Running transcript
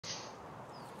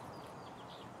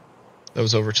That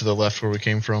was over to the left where we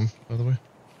came from, by the way.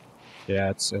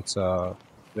 Yeah, it's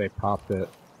they popped it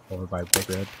over by Big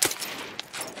Red.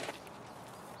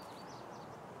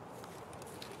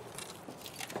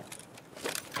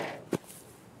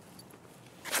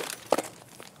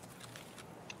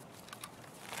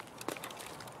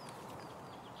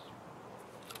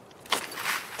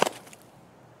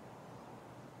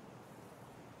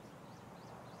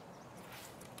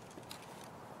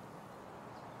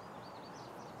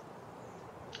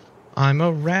 I'm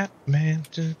a rat man.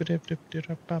 A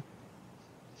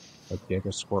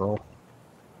giga squirrel.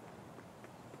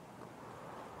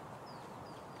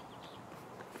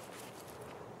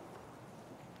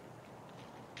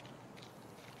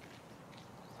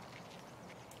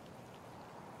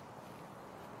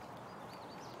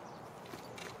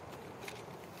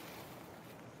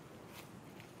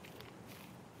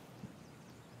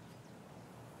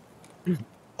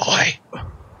 Oi!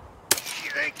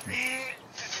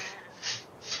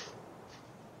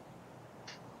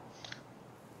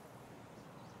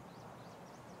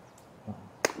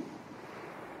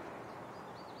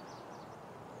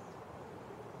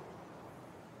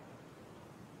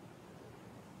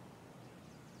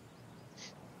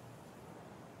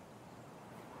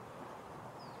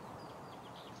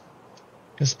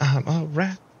 Cause I'm a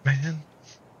rat man.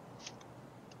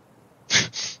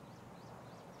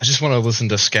 I just want to listen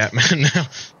to Scatman now.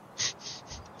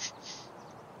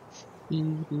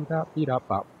 Beat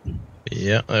up.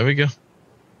 Yeah, there we go.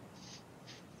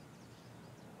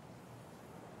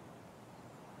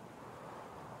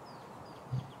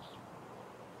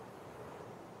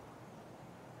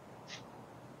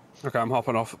 Okay, I'm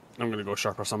hopping off. I'm gonna go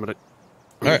sharper somebody.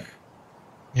 Alright.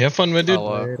 You have fun, my dude.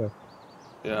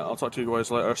 Yeah, I'll talk to you guys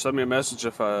later. Send me a message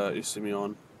if you see me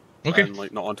on. Okay. And,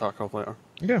 like, not on tarkov later.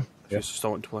 Yeah. If you're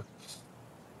still wanting to play.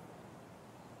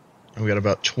 We got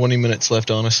about 20 minutes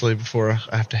left, honestly, before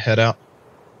I have to head out.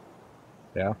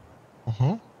 Yeah.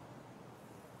 Uh-huh.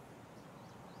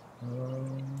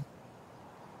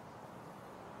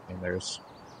 And there's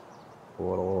a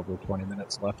little over 20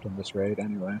 minutes left in this raid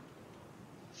anyway.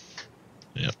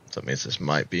 Yep, that means this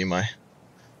might be my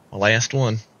last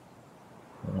one.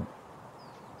 Yeah.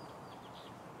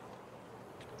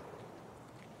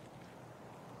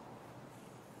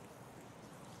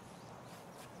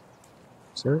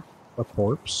 Is there a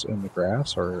corpse in the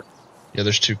grass, or Yeah,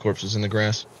 there's 2 corpses in the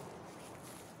grass.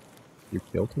 you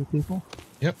kill 2 people?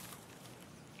 Yep.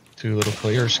 2 little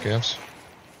player scavs.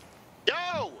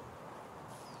 Yo!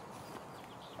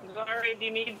 I'm sorry, do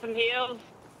you need some heals?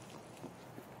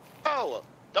 Oh,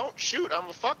 don't shoot. I'm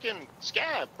a fucking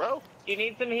scab, bro. Do you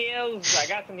need some heals? I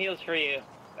got some heals for you.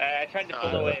 I tried to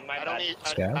pull away. My I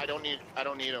bad. don't need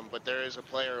them, but there is a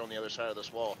player on the other side of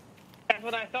this wall. That's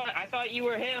what I thought. I thought you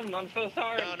were him. I'm so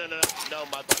sorry. No,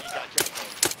 my buddy got killed.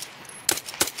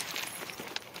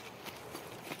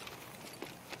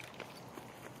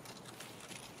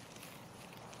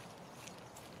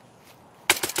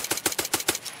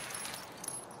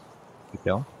 You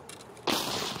kill? You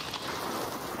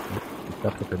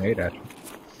stuck the grenade at you.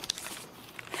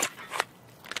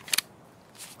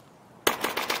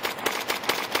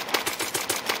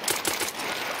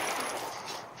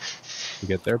 You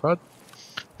get there, bud?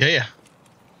 Yeah.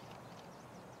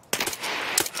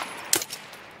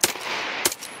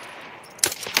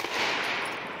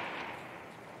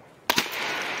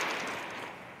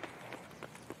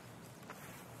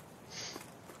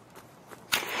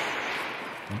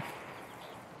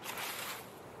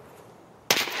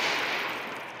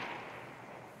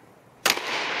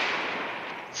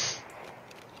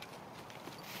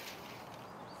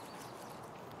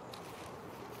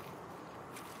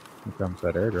 Here comes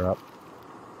that airdrop.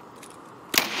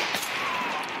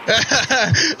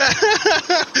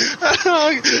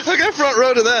 I got front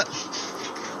row to that.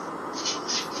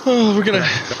 Oh, we're gonna.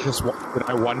 Did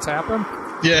I one-tap him?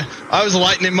 Yeah, I was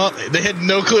lighting him up. They had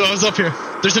no clue I was up here.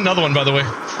 There's another one, by the way.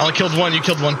 I only killed one. You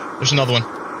killed one. There's another one.